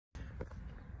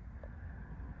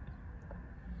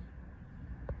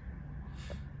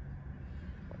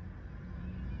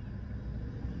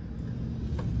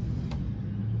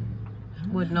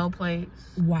with no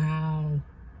plates. Wow.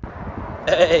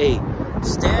 Hey,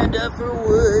 stand up for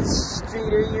Wood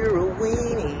Street or you're a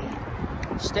weenie.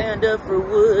 Stand up for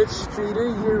Wood Street or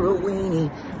you're a weenie.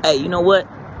 Hey, you know what?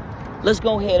 Let's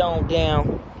go head on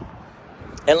down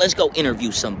and let's go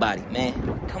interview somebody, man.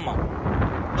 Come on.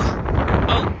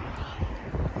 Oh.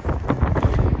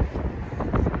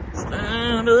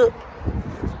 Stand up.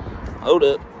 Hold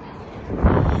up.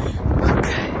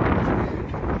 Okay.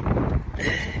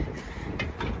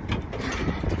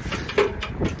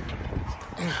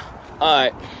 All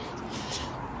right.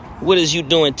 What is you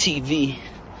doing, TV?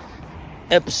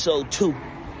 Episode 2.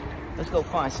 Let's go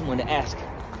find someone to ask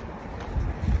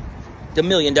the $1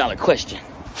 million question.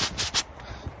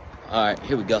 All right,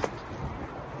 here we go.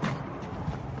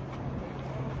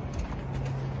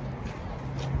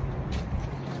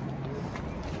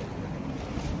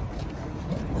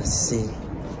 Let's see.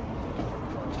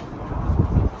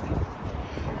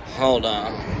 Hold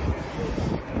on.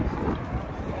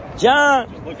 John,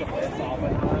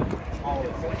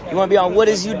 you want to be on What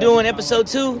Is You Doing, Episode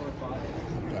 2?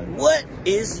 What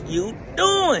is you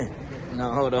doing?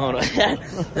 No, hold on.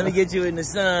 Let me get you in the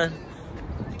sun.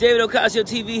 David Ocasio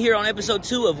TV here on Episode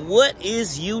 2 of What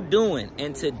Is You Doing?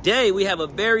 And today we have a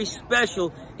very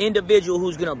special individual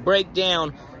who's going to break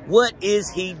down what is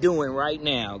he doing right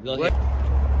now. Go ahead.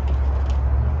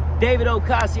 David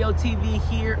Ocasio TV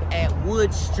here at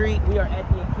Wood Street. We are at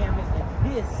the encampment,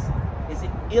 and this is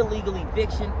an illegal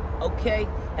eviction, okay?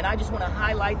 And I just want to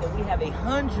highlight that we have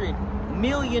 $100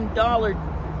 million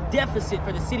deficit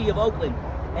for the city of Oakland,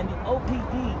 and the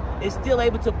OPD is still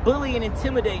able to bully and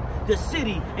intimidate the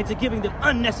city into giving them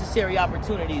unnecessary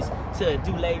opportunities to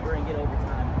do labor and get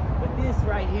overtime. But this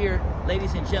right here,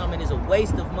 ladies and gentlemen, is a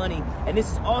waste of money, and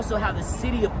this is also how the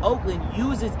city of Oakland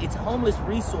uses its homeless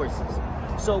resources.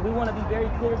 So we want to be very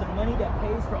clear, the money that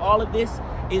pays for all of this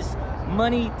is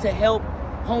money to help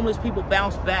homeless people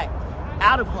bounce back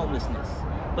out of homelessness.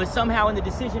 But somehow in the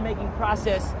decision-making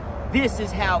process, this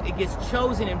is how it gets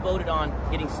chosen and voted on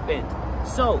getting spent.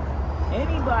 So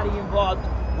anybody involved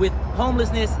with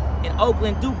homelessness in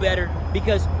Oakland, do better,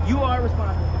 because you are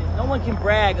responsible for this. No one can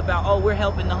brag about, oh, we're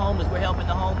helping the homeless, we're helping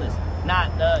the homeless.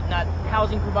 Not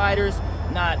housing providers,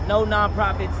 no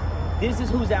nonprofits. This is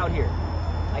who's out here.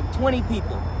 Like 20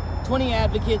 people, 20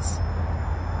 advocates,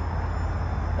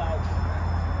 about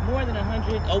more than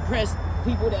 100 oppressed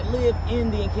people that live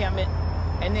in the encampment,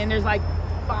 and then there's like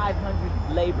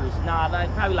 500 laborers.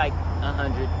 Probably like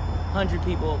 100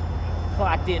 people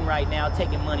clocked in right now,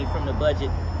 taking money from the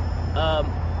budget.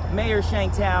 Mayor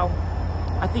Shangtao,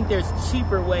 I think there's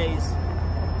cheaper ways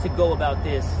to go about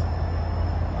this.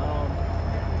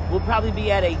 We'll probably be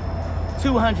at a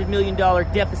 $200 million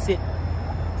deficit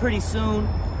pretty soon.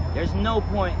 There's no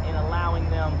point in allowing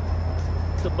them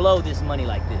to blow this money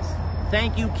like this.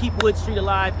 Thank you. Keep Wood Street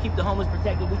alive. Keep the homeless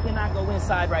protected. We cannot go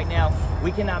inside right now.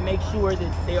 We cannot make sure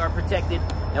that they are protected,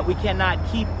 and we cannot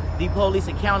keep the police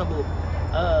accountable.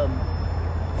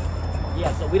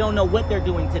 Yeah, so we don't know what they're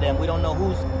doing to them. We don't know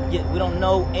we don't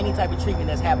know any type of treatment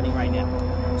that's happening right now.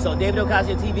 So David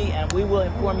Ocasio TV, and we will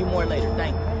inform you more later.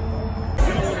 Thank you.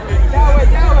 That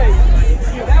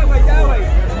way.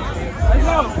 Let's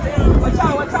go.